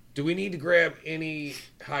that. Do we need to grab any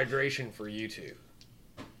hydration for you two?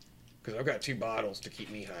 Because I've got 2 bottles to keep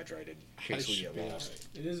me hydrated in case we should get be lost.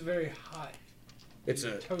 It is very hot. It's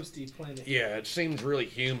a toasty planet. Yeah, it seems really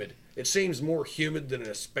humid. It seems more humid than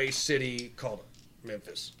a space city called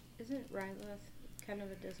Memphis. Isn't Ryloth kind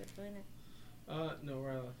of a desert planet? No,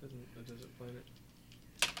 Ryloth isn't a desert planet.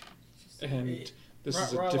 And this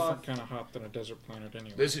is a Ryloth- different kind of hot than a desert planet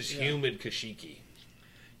anyway. This is Yeah. humid Kashiki.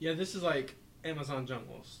 Yeah, this is like Amazon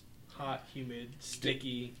jungles. Hot, humid,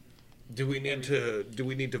 sticky. Do we need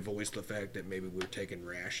to voice the fact that maybe we're taking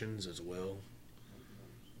rations as well?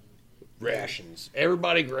 Rations.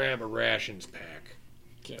 Everybody grab a rations pack.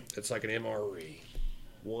 Okay. It's like an MRE.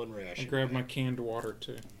 1 ration. I grabbed my canned water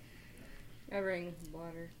too. I bring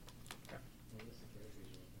water.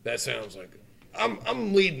 That sounds like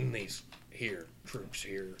I'm leading these troops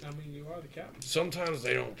here. I mean, you are the captain. Sometimes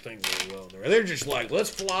they don't think very well there. They're just like, let's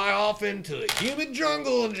fly off into the humid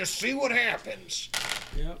jungle and just see what happens.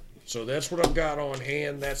 Yep. So that's what I've got on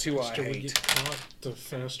hand. That's who I faster we hate. get caught, the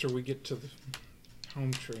faster we get to the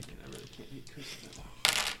home tree. I really can't eat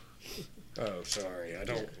cookies. Oh, sorry. I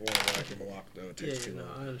don't want to whack him a lock though. It Yeah, takes too no,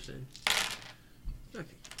 long. I understand. Okay.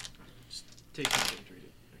 Just take it and treat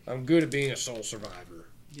it. I'm good at being a soul survivor.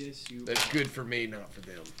 Yes, you. That's good for me, not for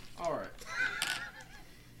them. All right.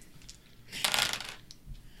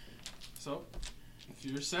 So, if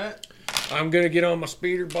you're set, I'm gonna get on my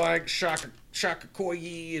speeder bike. Shaka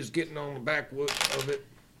Koyi is getting on the back of it.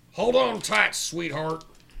 Hold on tight, sweetheart.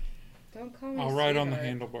 Don't call me I'll ride on the sweetheart.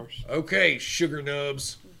 handlebars. Okay, sugar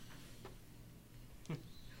nubs.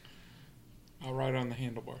 I'll ride on the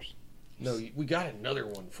handlebars. No, we got another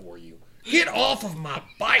one for you. Get off of my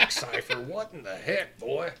bike, Cypher. What in the heck,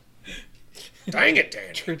 boy? Dang it,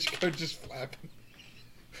 Dan. Trench coat just flapping.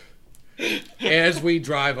 As we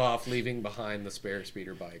drive off, leaving behind the spare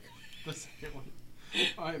speeder bike. The second one.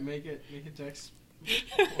 Alright, make it Dex.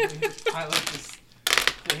 Highlight this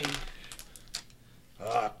thing.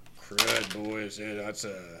 Ah, crud, boys. Yeah, that's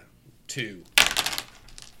a 2.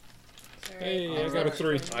 Hey, I got a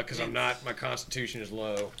 3. Because I'm not, my constitution is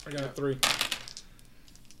low. I got a 3.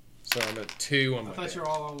 So I'm at 2 on I my thought deck. you were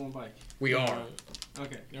all on one bike. We are.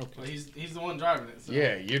 Okay. Okay. Well, he's the one driving it. So.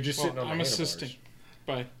 Yeah, you're just sitting on the I'm handlebars. assisting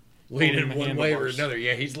by Leaning holding the one way or handlebars. another.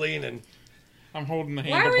 Yeah, he's leaning. I'm holding the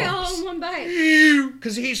Why are we all handlebars. on one bike?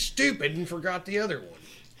 Because he's stupid and forgot the other one.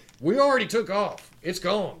 We already took off. It's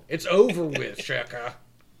gone. It's over with, Shaka.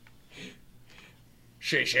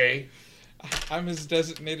 Shay. I'm his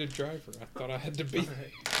designated driver. I thought I had to be.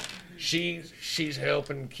 She's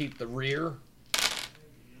helping keep the rear.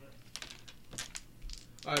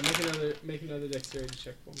 Alright, make another dexterity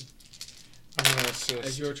check for me. I'm gonna assist.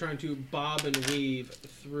 As you're trying to bob and weave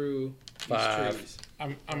through these 5. trees.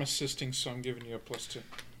 I'm assisting, so I'm giving you a +2.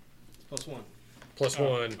 +1. Plus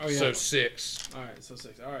 1, oh, yeah. so 6. Alright, so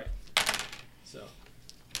 6. Alright. So,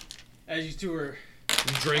 as you two are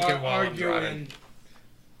Drinking while I'm driving.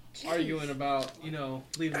 arguing about,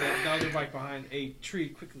 leaving the other bike behind, a tree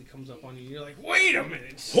quickly comes up on you. You're like, wait a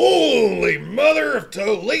minute! Holy mother of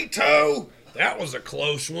Toledo! That was a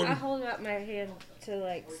close I one. hold out my hand to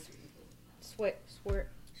like swerve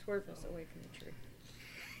us away from the tree.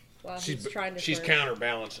 While he's trying to She's swerve.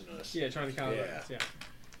 counterbalancing us. Yeah, trying to counter Yeah. that. Yeah.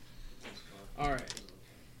 Alright.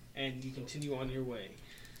 And you continue on your way.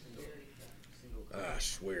 I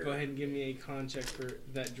swear. Go ahead and give me a con check for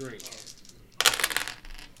that drink.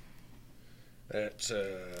 That's 3.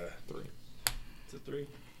 It's a 3.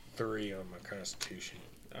 3 on my constitution.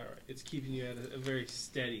 Alright. It's keeping you at a very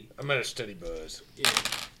steady. I'm at a steady buzz. Yeah.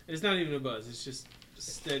 It's not even a buzz. It's just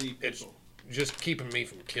steady It's pickle. just keeping me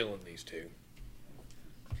from killing these two.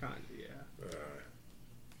 Kinda, yeah.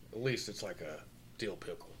 At least it's like a dill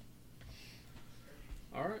pickle.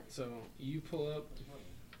 Alright, so you pull up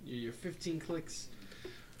your 15 clicks.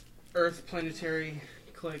 Earth planetary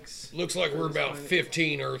clicks. Looks like we're Earth about planet.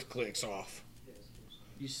 15 Earth clicks off.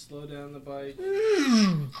 You slow down the bike.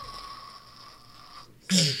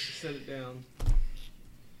 set it down.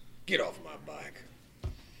 Get off my bike.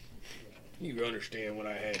 You understand what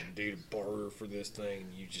I had to do to barter for this thing,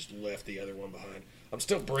 and you just left the other one behind. I'm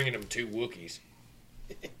still bringing them 2 Wookiees.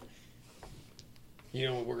 You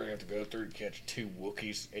know what we're going to have to go through to catch 2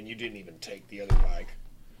 Wookiees, and you didn't even take the other bike.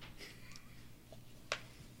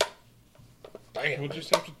 Damn. We'll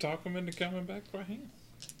just have to talk him into coming back by hand.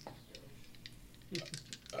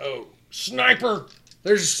 Oh, sniper!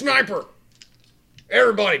 There's a sniper!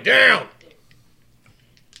 Everybody down!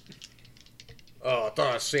 Oh, I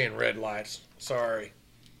thought I was seeing red lights. Sorry.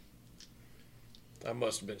 I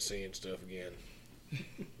must have been seeing stuff again.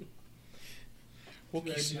 Wookiee Glad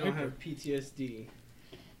you don't sniper. have PTSD.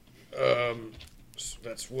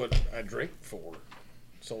 That's what I drink for.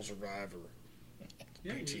 Soul Survivor.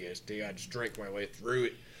 Yeah, PTSD. I just drink my way through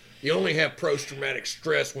it. You only have post-traumatic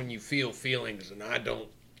stress when you feel feelings, and I don't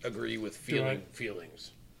agree with feeling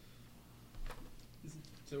feelings.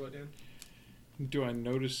 So what, Dan? Do I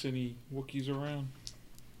notice any Wookiees around?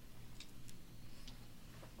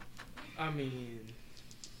 I mean,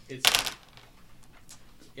 it's...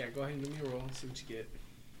 Yeah, go ahead and give me a roll and see what you get.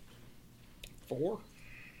 4?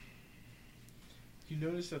 You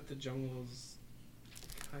notice that the jungle is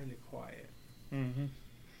kind of quiet. Mm-hmm.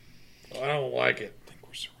 I don't like it. I think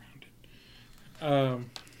we're surrounded.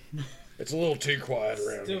 It's a little too quiet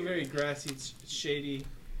around Still here. very grassy, it's shady.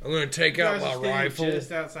 I'm going to take You out guys my are standing rifle.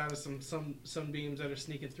 just outside of some sunbeams that are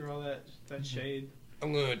sneaking through all that shade.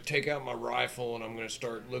 I'm going to take out my rifle, and I'm going to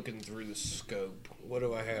start looking through the scope. What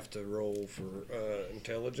do I have to roll for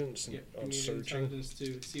intelligence Yeah, you on need searching? intelligence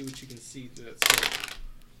to see what you can see through that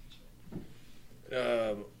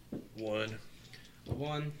scope. 1.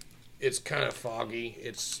 1. It's kind of foggy.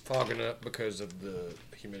 It's fogging up because of the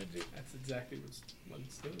humidity. That's exactly what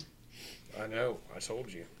it's doing. I know. I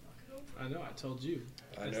told you. I know. I told you.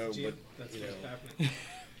 I That's know, the GM. but That's you what's know, happening.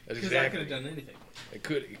 that's Because I could have done anything. It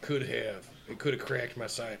could have. It could have cracked my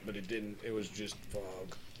sight, but it didn't. It was just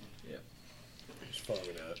fog. Yeah. It's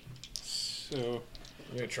fogging up. So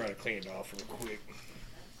I'm gonna try to clean it off real quick.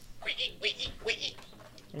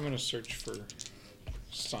 I'm going to search for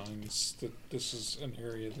signs that this is an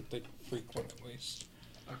area that they frequent at least.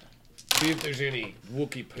 See if there's any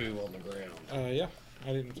Wookiee poo on the ground. Yeah,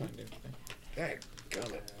 I didn't find anything.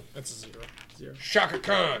 Dadgummit. That's a 0. 0. Shaka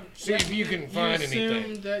Khan, see if you can find you assume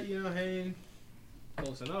anything. that, hey,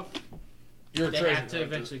 close enough. You're a They treasure have to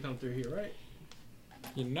hunter. eventually come through here, right?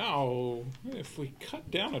 You know, if we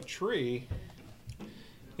cut down a tree,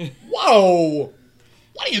 Whoa!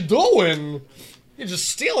 What are you doing? You're just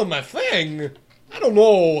stealing my thing. I don't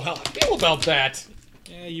know how I feel about that.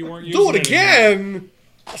 Yeah, you weren't using Do it it anymore. again.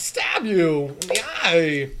 I'll stab you in the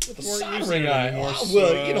eye with a Weren't soldering using it eye. anymore, Oh, so-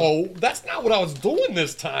 well, you know, that's not what I was doing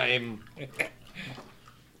this time.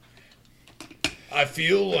 I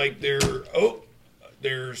feel like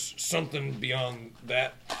there's something beyond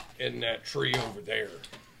that in that tree over there.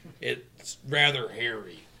 It's rather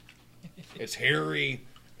hairy. It's hairy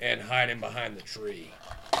and hiding behind the tree.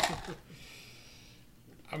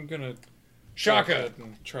 I'm gonna Shaka,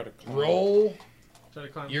 and try to climb. roll Try to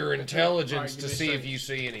climb. your intelligence Alright, to give me see if strength. you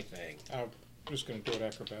see anything. I'm just gonna do it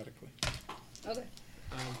acrobatically. Okay.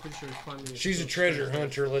 I'm pretty sure it's climbing. is She's a still treasure strength.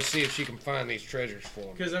 hunter. Let's see if she can find these treasures for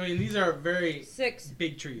me. Because I mean, these are very 6.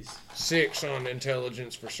 big trees. 6 on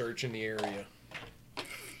intelligence for searching the area.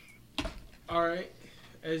 All right,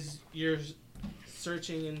 as you're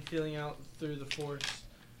searching and feeling out through the forest,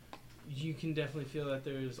 you can definitely feel that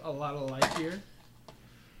there's a lot of life here,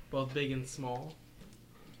 both big and small.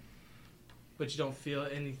 But you don't feel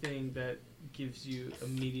anything that gives you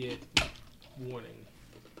immediate warning.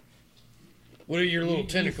 What are your little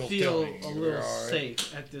tentacles You feel telling you? a little All right.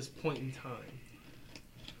 safe at this point in time.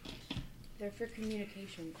 They're for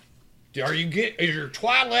communication. Is your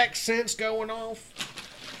Twi'lek sense going off?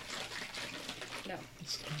 No.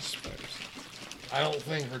 Spiders. I don't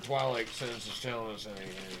think her Twi'lek sense is telling us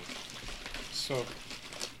anything. So,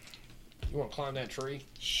 You want to climb that tree?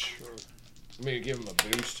 sure. I'm going to give him a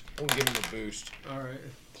boost. I'm going to give him a boost. All right,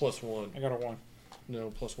 +1. I got a 1.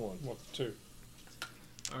 No, +1. Well, 2.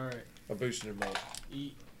 all right. I boosted him up.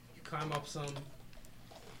 You climb up some,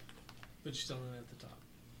 but you're still not at the top.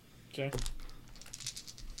 Okay.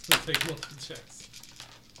 Let's take multiple checks.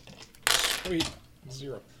 Sweet.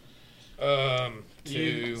 0.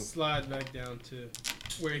 You 2. slide back down to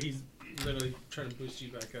where he's literally trying to boost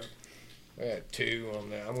you back up. I got 2 on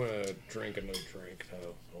that. I'm going to drink another drink,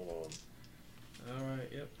 though. Hold All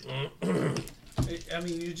right. Yep. on. I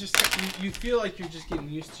mean, you feel like you're just getting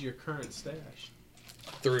used to your current stash.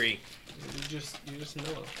 3. You just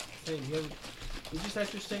know. Same. You just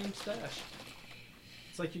have your same stash.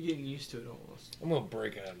 It's like you're getting used to it almost. I'm going to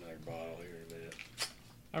break out another bottle here in a minute.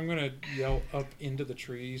 I'm gonna yell up into the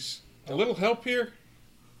trees. A little help here?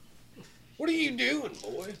 What are you doing,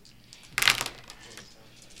 boy?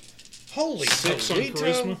 Holy 6 on Toledo.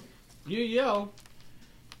 charisma. You yell.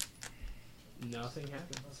 Nothing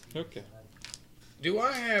happens. Okay. Do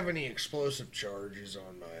I have any explosive charges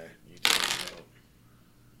on my utility belt?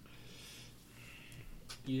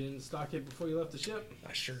 You didn't stock it before you left the ship.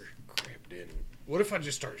 I sure crap didn't. What if I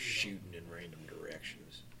just start shooting in random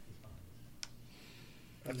directions?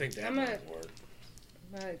 I think that I'm might work.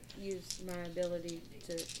 I'm gonna use my ability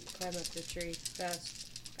to climb up the tree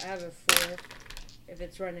fast. I have a 4 if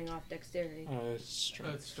it's running off dexterity.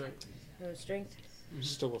 Strength. That's straight. No strength?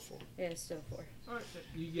 Still a 4. Yeah, it's still 4. All right.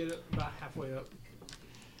 You get it about halfway up.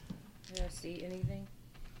 Do I see anything?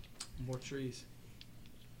 More trees.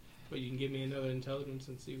 But you can give me another intelligence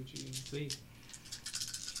and see what you can see.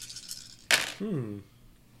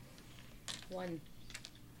 1.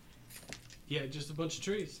 Yeah, just a bunch of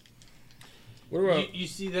trees. What about You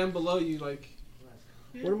see them below you, like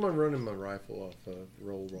what am I running my rifle off of?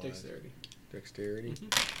 Roll ride. dexterity. Dexterity.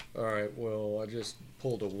 All right. Well, I just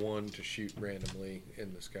pulled a 1 to shoot randomly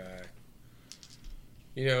in the sky.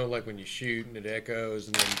 You know, like when you shoot and it echoes,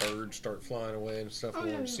 and then birds start flying away and stuff. I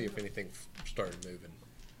wanted to see if anything started moving.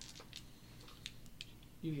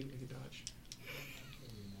 You need to make a dodge.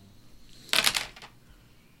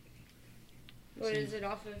 What is it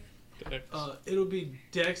off of? It'll be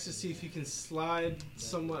dex to see if you can slide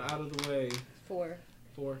somewhat out of the way. 4.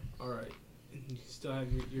 4. All right. And you still have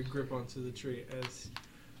your grip onto the tree as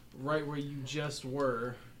right where you just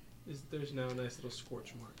were. There's now a nice little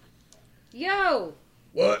scorch mark. Yo!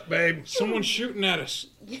 What, babe? Someone's shooting at us.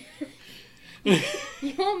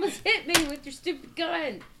 You almost hit me with your stupid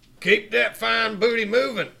gun. Keep that fine booty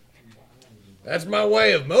moving. That's my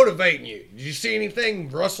way of motivating you. Did you see anything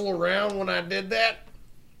rustle around when I did that?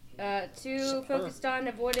 2 focused on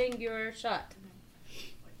avoiding your shot.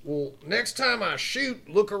 Well, next time I shoot,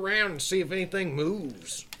 look around and see if anything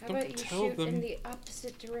moves. How Don't about you tell shoot them. in the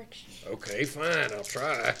opposite direction? Okay, fine. I'll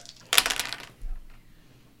try.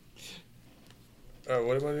 Oh,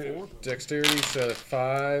 what am I doing? Dexterity, so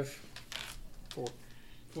 5. 4.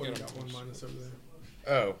 You Yeah. got 1 minus over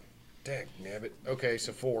there. Oh, dang nabbit. Okay,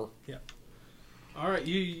 so 4. All right.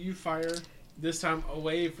 You fire this time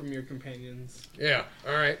away from your companions. Yeah,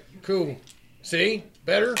 all right, cool. See?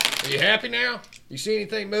 Better? Are you happy now? You see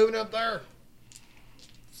anything moving up there?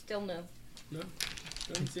 Still no. No,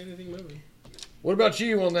 don't see anything moving. What about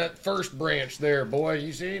you on that first branch there, boy?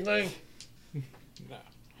 You see anything? No.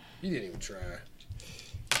 You didn't even try.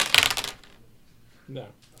 No.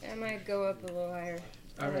 I might go up a little higher.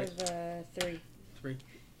 I All right. have 3. 3.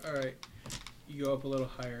 All right. You go up a little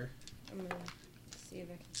higher. I'm gonna see if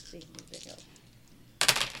I can see anything else.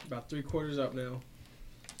 About 3/4 up now.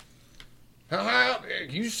 How high?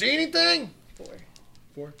 You see anything? 4.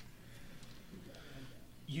 4.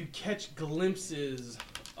 You catch glimpses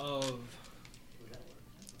of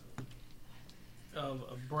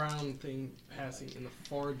a brown thing passing in the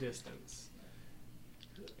far distance.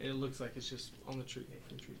 And it looks like it's just on the tree,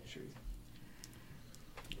 from tree to tree.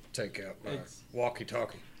 Take out my It's-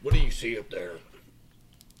 walkie-talkie. What do you see up there?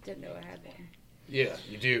 Didn't know I had one. Yeah,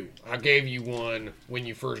 you do. I gave you one when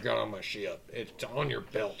you first got on my ship. It's on your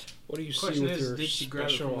belt. What do you see Question with is, your did she grab it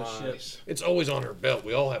special from the ship? eyes? It's always on her belt.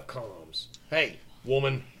 We all have comms. Hey,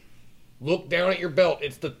 woman, look down at your belt.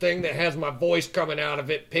 It's the thing that has my voice coming out of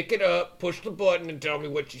it. Pick it up, push the button, and tell me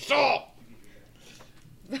what you saw.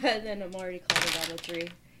 But then I'm already climbing down the tree.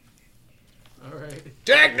 All right.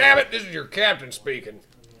 Dagnabbit, this is your captain speaking.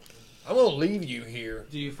 I'm gonna leave you here.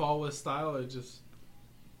 Do you fall with style or just...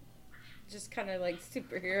 Just kind of like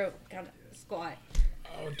superhero kind of squat.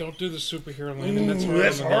 Oh, don't do the superhero landing. That's Ooh, hard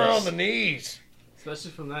that's on the hard knees. on the knees.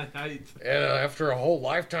 Especially from that height. And after a whole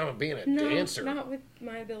lifetime of being a No, dancer. not with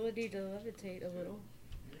my ability to levitate a little.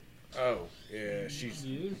 Oh, yeah, she's...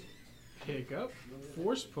 You pick up,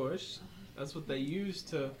 force push. That's what they use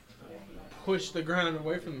to push the ground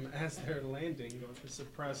away from them as they're landing to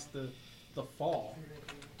suppress the fall.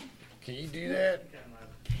 Can you do that?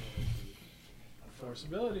 Force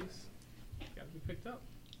abilities. Gotta be picked up.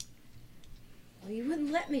 Well, you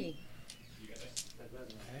wouldn't let me.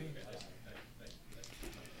 Hey.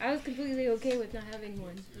 I was completely okay with not having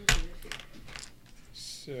one.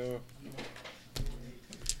 So,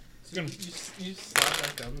 So you slide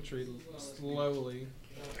back down the tree slowly.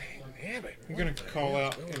 Damn it. I'm going to call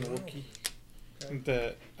out in Wookiee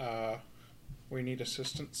that we need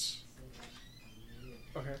assistance.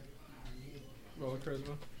 Okay. Roll a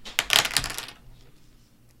charisma.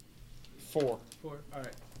 4. 4.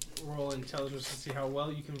 Alright. Roll intelligence to see how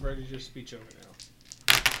well you converted your speech over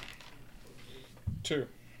now. 2.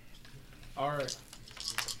 Alright.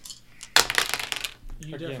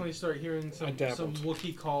 You Again, definitely start hearing some dabbled.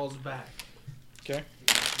 Wookiee calls back. Okay.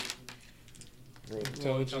 Roll Roll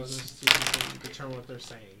Intelligence. intelligence to see if you can determine what they're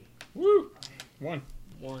saying. Woo! 1.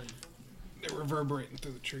 1. They're reverberating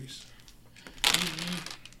through the trees.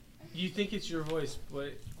 You think it's your voice,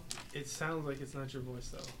 but it sounds like it's not your voice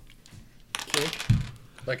though. Okay.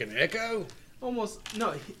 Like an echo? Almost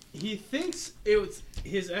no. He thinks it was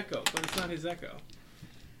his echo, but it's not his echo.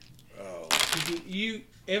 Oh.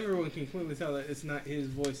 Everyone can clearly tell that it's not his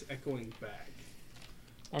voice echoing back.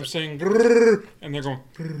 I'm saying grrr, and they're going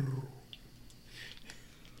grrr.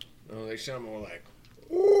 No, they sound more like...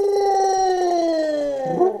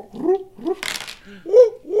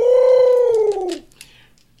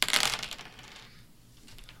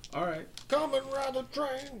 All right. Come and ride the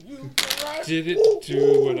train. You can ride. Did it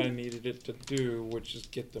do what I needed it to do, which is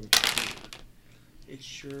get them here? It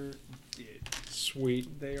sure did.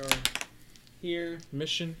 Sweet. They are here,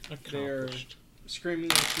 Mission accomplished.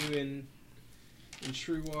 screaming at you in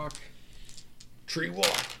Shriwalk. Tree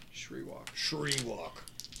walk. Shriwalk. Tree walk.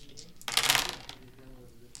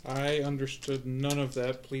 I understood none of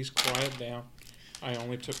that. Please quiet down. I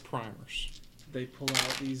only took primers. They pull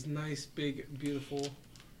out these nice, big, beautiful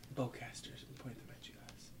bowcasters and point them at you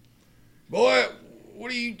guys. Boy,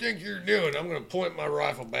 what do you think you're doing? I'm going to point my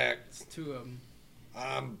rifle back. It's 2 of them.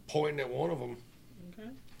 I'm pointing at one of them. Okay.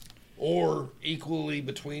 Or equally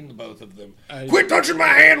between the both of them. I- Quit touching my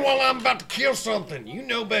hand while I'm about to kill something. You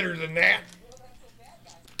know better than that.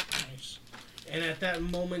 Nice. And at that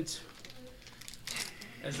moment,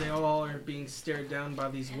 as they all are being stared down by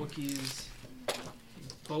these Wookiees,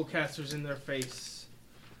 bowcasters in their face,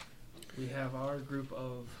 we have our group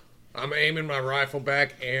of... I'm aiming my rifle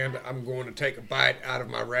back, and I'm going to take a bite out of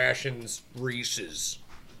my rations, Reese's.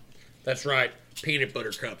 That's right, peanut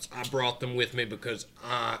butter cups. I brought them with me because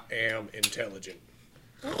I am intelligent.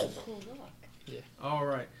 That's a cool look. All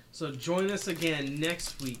right, so join us again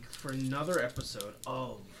next week for another episode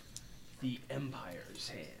of The Empire's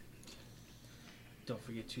Hand. Don't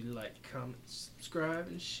forget to like, comment, subscribe,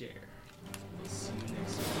 and share. See you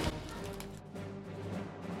next week.